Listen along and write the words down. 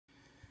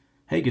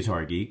Hey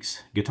Guitar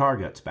Geeks, Guitar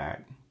Guts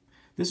back.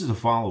 This is a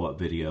follow-up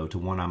video to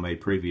one I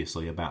made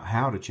previously about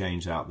how to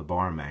change out the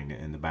bar magnet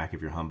in the back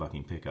of your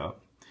humbucking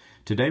pickup.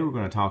 Today we're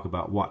going to talk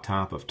about what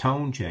type of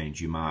tone change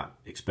you might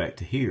expect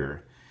to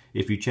hear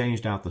if you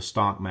changed out the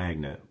stock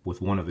magnet with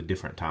one of a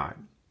different type.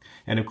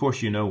 And of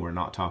course you know we're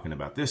not talking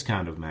about this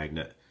kind of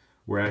magnet,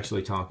 we're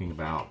actually talking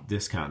about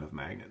this kind of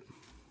magnet,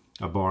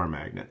 a bar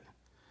magnet.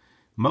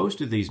 Most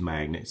of these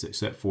magnets,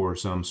 except for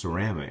some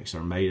ceramics,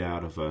 are made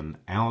out of an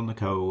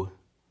alnico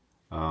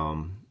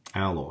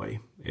alloy.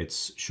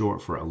 It's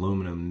short for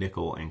aluminum,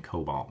 nickel, and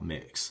cobalt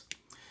mix.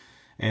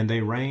 And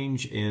they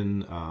range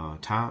in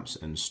types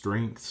and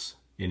strengths,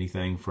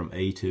 anything from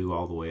A2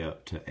 all the way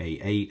up to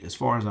A8. As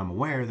far as I'm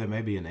aware, there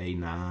may be an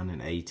A9,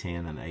 an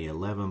A10, and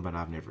A11, but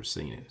I've never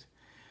seen it.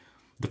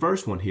 The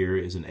first one here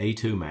is an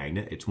A2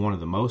 magnet. It's one of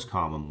the most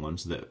common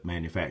ones that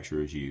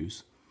manufacturers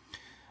use.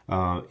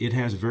 It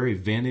has a very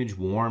vintage,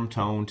 warm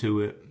tone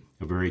to it,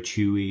 a very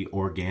chewy,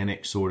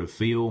 organic sort of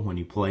feel when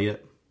you play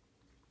it.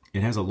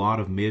 It has a lot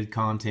of mid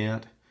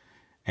content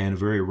and a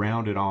very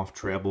rounded off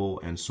treble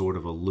and sort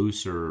of a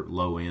looser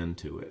low end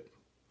to it.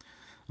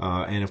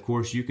 And of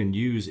course you can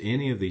use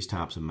any of these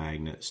types of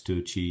magnets to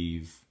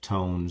achieve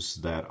tones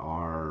that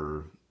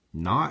are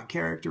not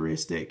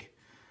characteristic,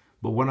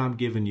 but what I'm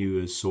giving you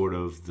is sort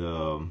of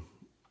the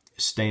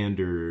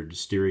standard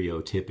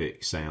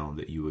stereotypic sound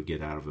that you would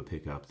get out of a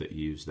pickup that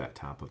used that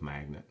type of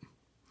magnet.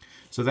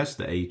 So that's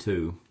the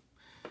A2.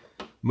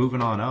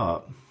 Moving on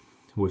up,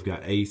 we've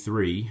got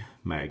A3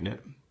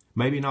 magnet.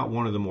 Maybe not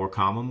one of the more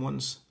common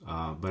ones,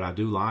 but I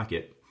do like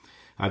it.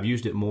 I've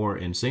used it more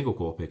in single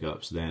coil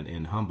pickups than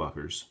in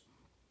humbuckers.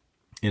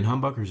 In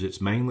humbuckers,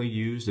 it's mainly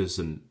used as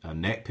a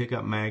neck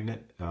pickup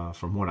magnet.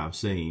 From what I've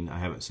seen, I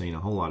haven't seen a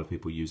whole lot of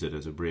people use it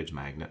as a bridge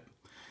magnet.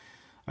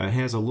 It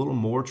has a little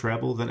more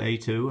treble than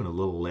A2 and a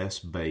little less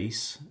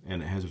bass,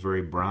 and it has a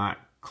very bright,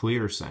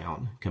 clear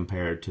sound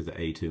compared to the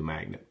A2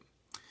 magnet.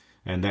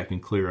 And that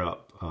can clear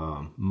up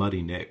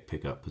muddy neck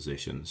pickup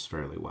positions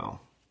fairly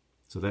well.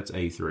 So that's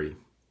A3.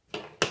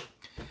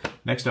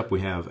 Next up we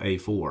have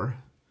A4.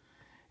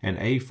 And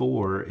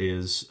A4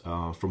 is,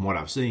 from what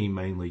I've seen,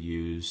 mainly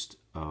used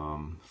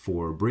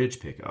for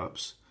bridge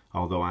pickups,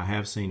 although I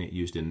have seen it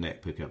used in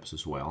neck pickups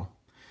as well.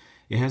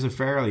 It has a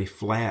fairly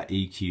flat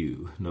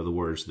EQ. In other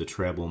words, the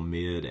treble,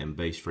 mid, and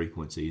bass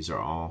frequencies are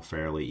all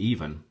fairly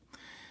even.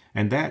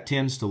 And that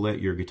tends to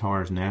let your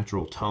guitar's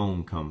natural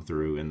tone come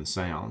through in the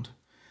sound.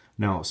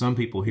 Now, some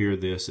people hear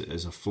this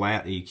as a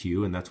flat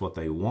EQ, and that's what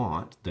they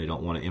want. They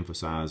don't want to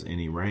emphasize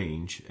any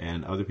range.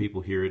 And other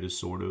people hear it as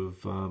sort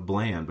of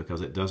bland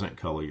because it doesn't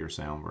color your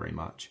sound very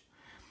much.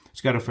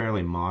 It's got a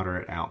fairly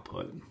moderate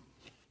output.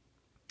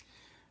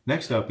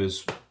 Next up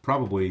is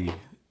probably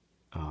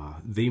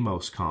the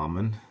most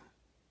common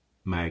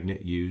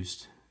magnet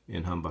used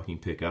in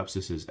humbucking pickups.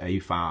 This is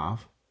A5.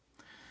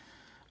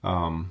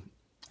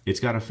 It's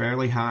got a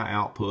fairly high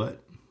output.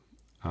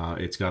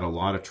 It's got a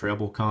lot of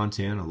treble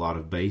content, a lot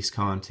of bass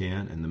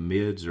content, and the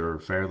mids are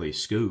fairly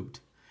scooped.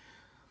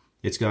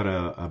 It's got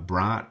a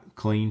bright,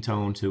 clean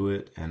tone to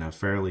it and a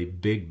fairly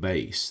big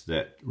bass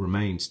that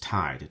remains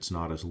tight. It's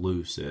not as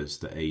loose as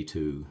the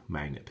A2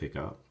 magnet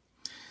pickup.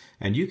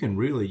 And you can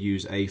really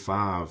use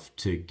A5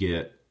 to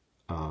get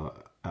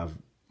a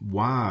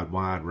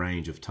wide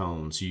range of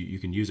tones. You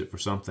can use it for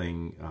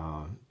something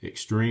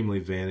extremely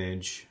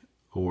vintage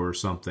or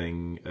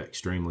something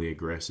extremely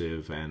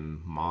aggressive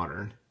and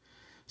modern.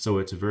 So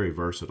it's a very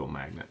versatile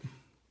magnet.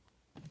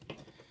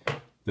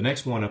 The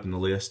next one up in the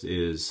list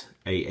is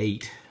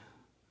A8.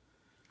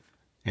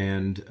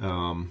 And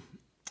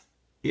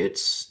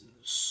it's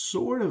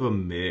sort of a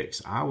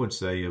mix, I would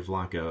say, of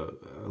like a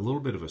little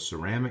bit of a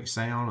ceramic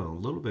sound, and a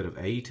little bit of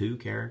A2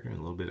 character, and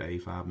a little bit of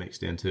A5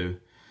 mixed into.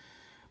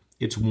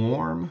 It's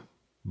warm,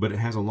 but it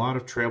has a lot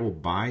of treble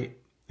bite.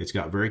 It's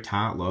got very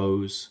tight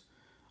lows.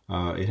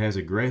 It has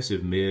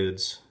aggressive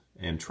mids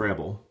and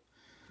treble.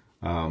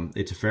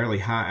 It's a fairly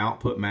high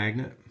output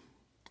magnet.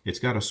 It's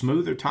got a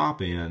smoother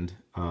top end,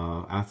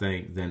 I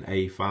think, than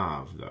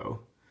A5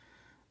 though.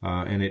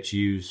 And it's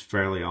used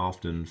fairly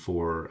often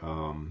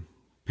for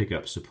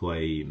pickups to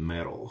play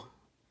metal.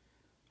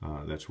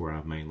 That's where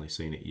I've mainly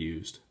seen it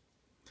used.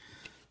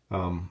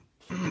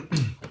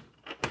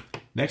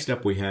 Next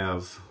up we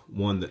have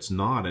one that's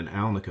not an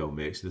alnico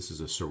mix. This is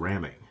a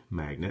ceramic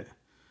magnet.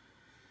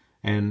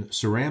 And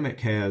ceramic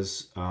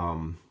has,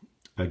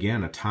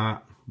 again, a tight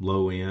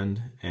low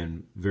end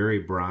and very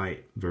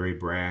bright, very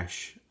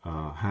brash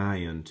high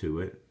end to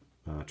it,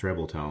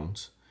 treble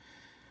tones.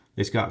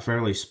 It's got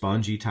fairly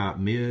spongy type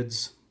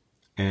mids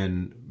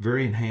and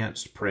very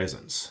enhanced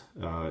presence.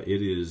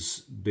 It is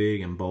big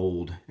and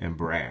bold and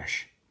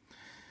brash.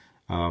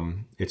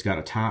 It's got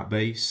a tight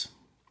bass,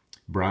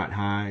 bright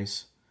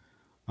highs.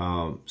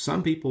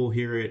 Some people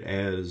hear it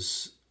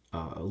as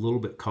a little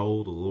bit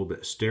cold, a little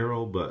bit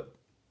sterile, but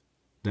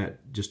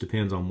that just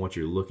depends on what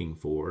you're looking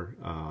for.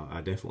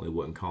 I definitely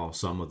wouldn't call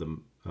some of the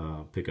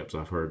pickups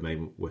I've heard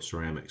made with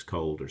ceramics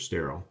cold or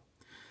sterile.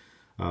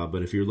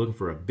 But if you're looking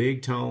for a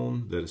big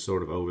tone that is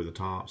sort of over the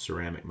top,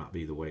 ceramic might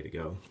be the way to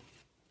go.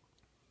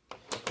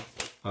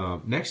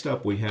 Next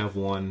up, we have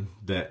one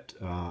that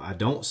I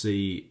don't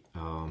see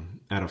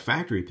out of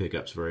factory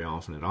pickups very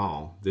often at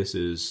all. This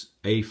is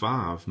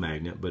A5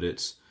 magnet, but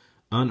it's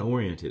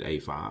unoriented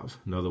A5.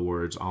 In other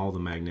words, all the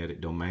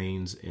magnetic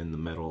domains in the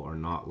metal are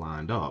not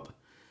lined up.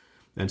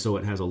 And so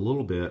it has a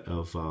little bit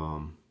of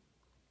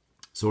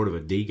sort of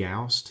a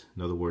degaussed,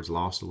 in other words,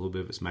 lost a little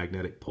bit of its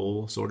magnetic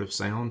pull sort of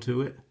sound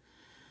to it.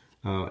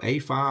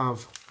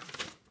 A5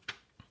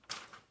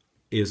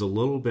 is a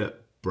little bit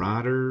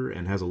brighter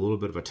and has a little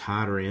bit of a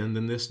tighter end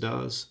than this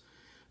does.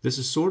 This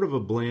is sort of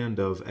a blend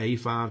of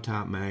A5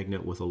 type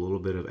magnet with a little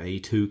bit of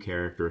A2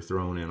 character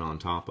thrown in on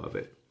top of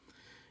it.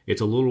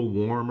 It's a little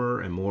warmer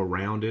and more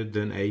rounded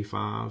than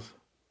A5,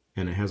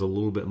 and it has a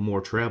little bit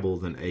more treble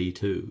than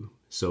A2.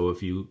 So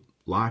if you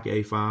like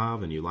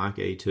A5 and you like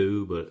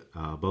A2,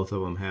 but both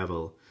of them have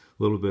a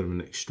little bit of an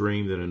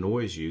extreme that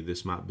annoys you,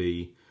 this might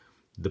be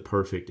the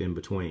perfect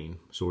in-between,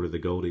 sort of the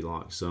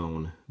Goldilocks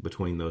zone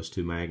between those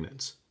two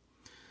magnets.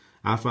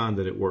 I find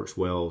that it works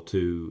well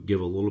to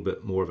give a little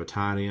bit more of a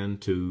tight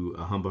end to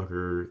a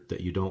humbucker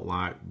that you don't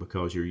like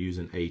because you're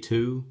using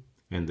A2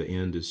 and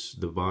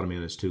the bottom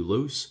end is too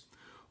loose,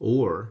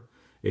 or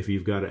if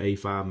you've got an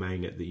A5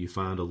 magnet that you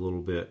find a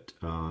little bit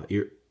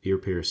ear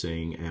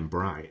piercing and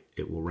bright,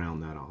 it will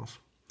round that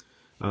off.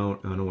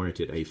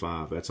 Unoriented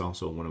A5, that's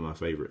also one of my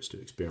favorites to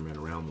experiment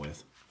around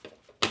with.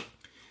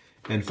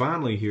 And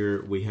finally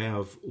here we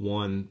have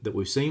one that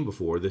we've seen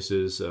before. This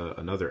is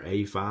another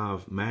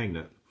A5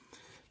 magnet.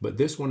 But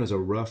this one is a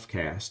rough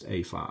cast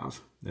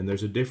A5, and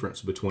there's a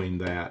difference between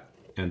that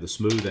and the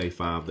smooth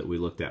A5 that we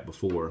looked at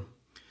before.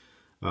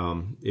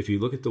 If you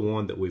look at the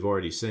one that we've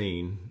already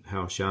seen,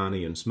 how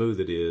shiny and smooth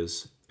it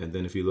is, and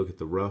then if you look at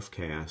the rough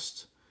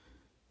cast,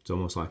 it's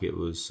almost like it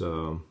was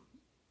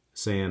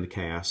sand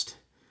cast,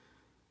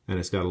 and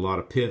it's got a lot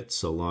of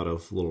pits, a lot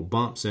of little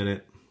bumps in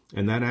it,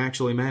 and that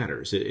actually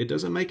matters. It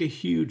doesn't make a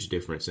huge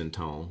difference in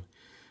tone,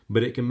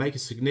 but it can make a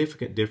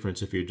significant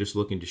difference if you're just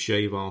looking to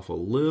shave off a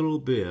little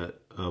bit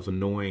of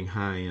annoying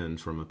high end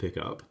from a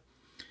pickup.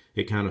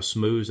 It kind of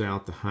smooths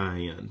out the high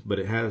end, but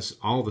it has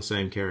all the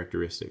same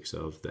characteristics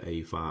of the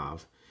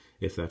A5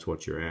 if that's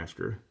what you're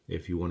after.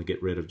 If you want to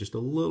get rid of just a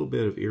little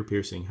bit of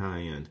ear-piercing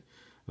high end,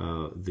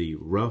 the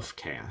rough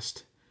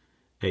cast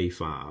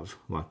A5,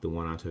 like the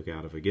one I took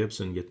out of a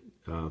Gibson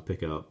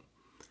pickup,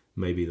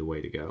 may be the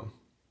way to go.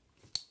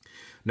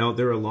 Now,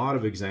 there are a lot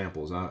of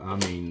examples, I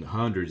mean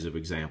hundreds of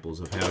examples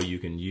of how you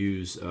can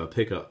use a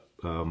pickup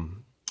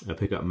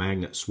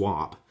magnet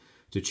swap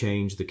to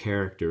change the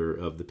character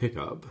of the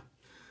pickup.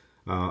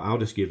 I'll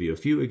just give you a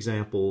few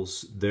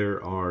examples.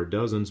 There are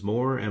dozens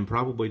more, and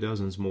probably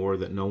dozens more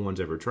that no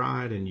one's ever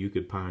tried, and you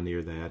could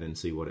pioneer that and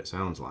see what it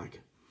sounds like.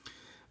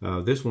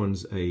 This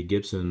one's a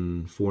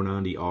Gibson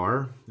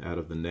 490R out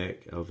of the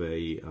neck of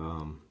a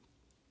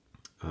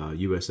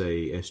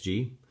USA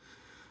SG.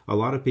 A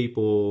lot of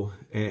people,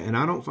 and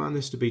I don't find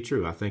this to be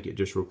true, I think it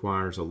just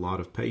requires a lot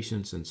of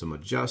patience and some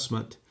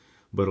adjustment,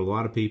 but a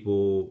lot of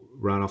people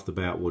right off the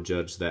bat will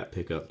judge that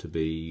pickup to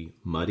be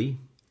muddy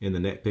in the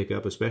neck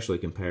pickup, especially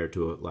compared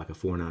to like a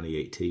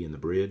 498T in the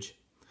bridge.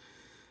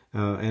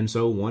 And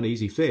so one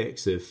easy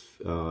fix, if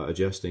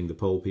adjusting the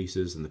pole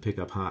pieces and the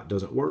pickup height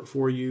doesn't work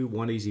for you,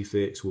 one easy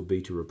fix would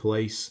be to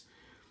replace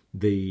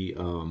the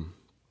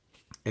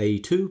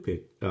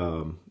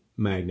A2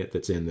 magnet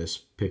that's in this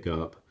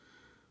pickup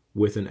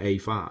with an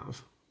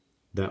A5.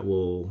 That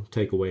will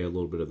take away a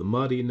little bit of the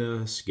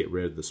muddiness, get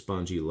rid of the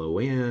spongy low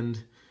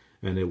end,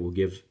 and it will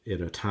give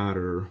it a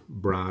tighter,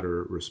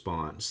 brighter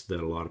response that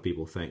a lot of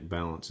people think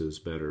balances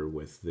better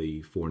with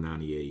the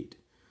 498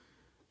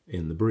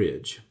 in the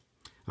bridge.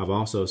 I've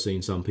also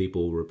seen some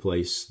people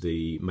replace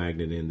the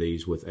magnet in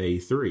these with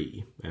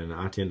A3, and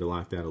I tend to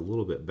like that a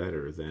little bit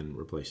better than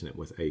replacing it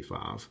with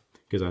A5,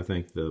 because I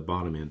think the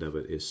bottom end of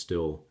it is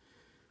still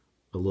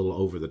a little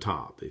over the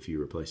top if you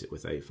replace it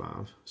with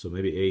A5. So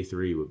maybe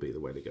A3 would be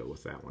the way to go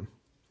with that one.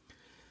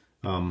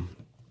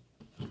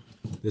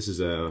 This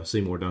is a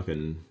Seymour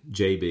Duncan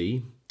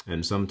JB,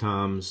 and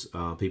sometimes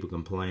people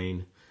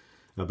complain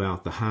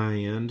about the high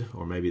end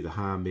or maybe the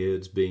high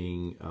mids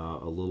being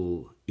a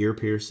little ear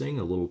piercing,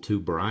 a little too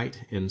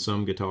bright in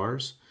some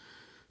guitars.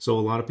 So a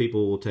lot of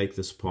people will take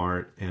this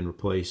apart and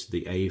replace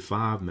the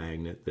A5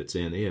 magnet that's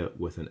in it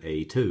with an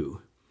A2.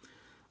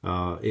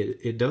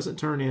 It doesn't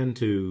turn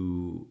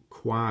into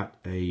quite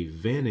a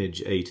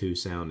vintage A2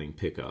 sounding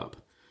pickup,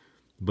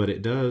 but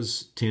it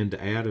does tend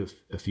to add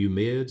a few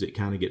mids. It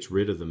kind of gets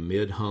rid of the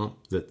mid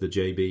hump that the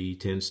JB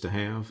tends to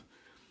have,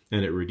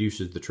 and it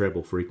reduces the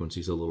treble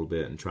frequencies a little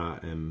bit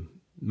and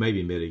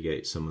maybe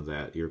mitigate some of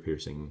that ear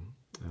piercing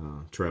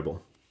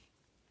treble.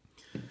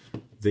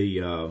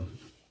 The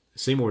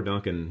Seymour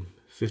Duncan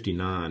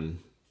 59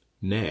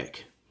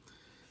 neck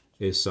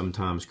is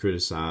sometimes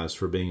criticized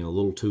for being a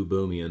little too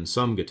boomy in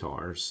some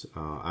guitars.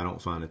 I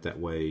don't find it that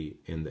way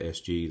in the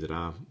SG that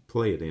I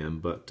play it in,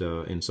 but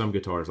in some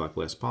guitars like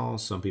Les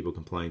Paul's, some people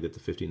complain that the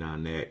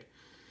 59 neck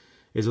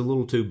is a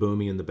little too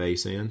boomy in the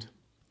bass end.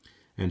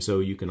 And so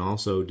you can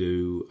also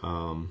do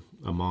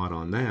a mod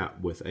on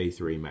that with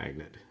A3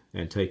 magnet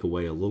and take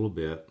away a little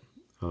bit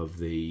of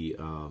the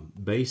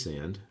bass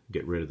end,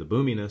 get rid of the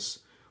boominess,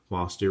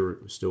 while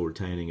still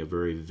retaining a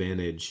very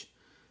vintage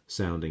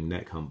sounding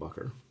neck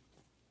humbucker.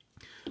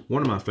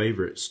 One of my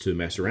favorites to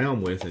mess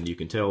around with, and you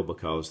can tell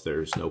because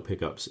there's no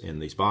pickups in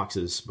these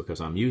boxes because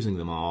I'm using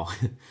them all,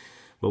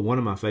 but one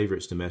of my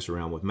favorites to mess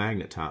around with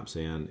magnet types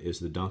in is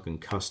the Duncan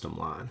Custom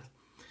line.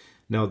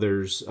 Now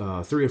there's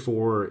 3 or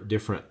 4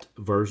 different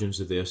versions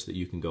of this that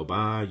you can go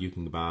buy. You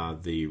can buy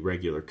the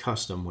regular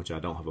custom, which I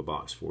don't have a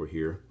box for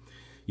here.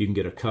 You can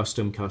get a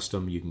custom,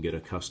 you can get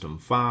a custom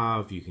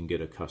 5, you can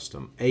get a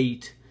custom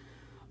 8.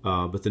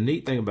 But the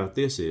neat thing about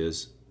this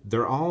is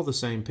they're all the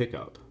same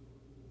pickup.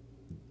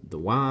 The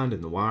wind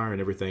and the wire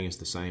and everything is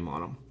the same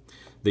on them.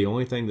 The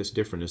only thing that's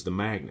different is the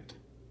magnet.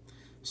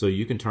 So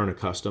you can turn a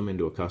custom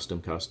into a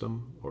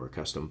custom, or a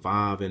custom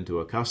 5 into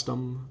a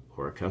custom,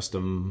 or a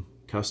custom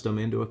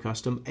into a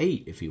custom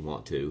 8 if you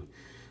want to,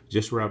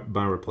 just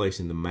by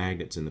replacing the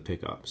magnets in the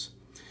pickups.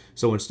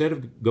 So instead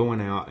of going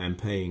out and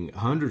paying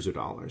hundreds of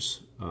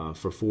dollars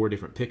for 4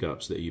 different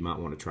pickups that you might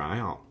want to try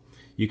out,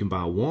 you can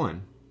buy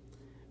one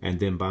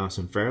and then buy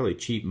some fairly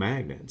cheap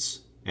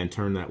magnets and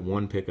turn that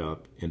one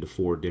pickup into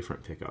 4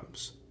 different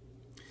pickups.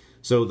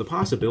 So the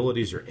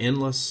possibilities are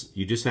endless.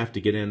 You just have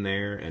to get in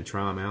there and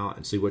try them out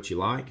and see what you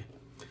like.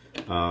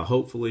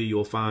 Hopefully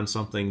you'll find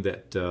something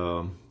that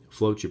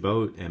floats your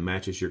boat and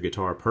matches your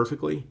guitar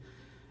perfectly.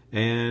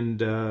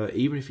 And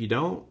even if you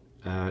don't,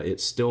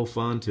 it's still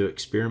fun to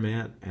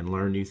experiment and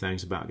learn new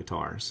things about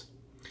guitars.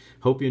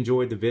 Hope you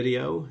enjoyed the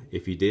video.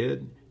 If you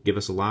did, give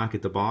us a like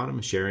at the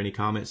bottom, share any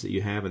comments that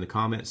you have in the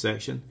comment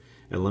section,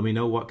 and let me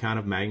know what kind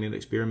of magnet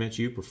experiments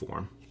you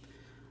perform.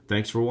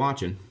 Thanks for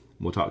watching.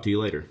 We'll talk to you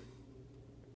later.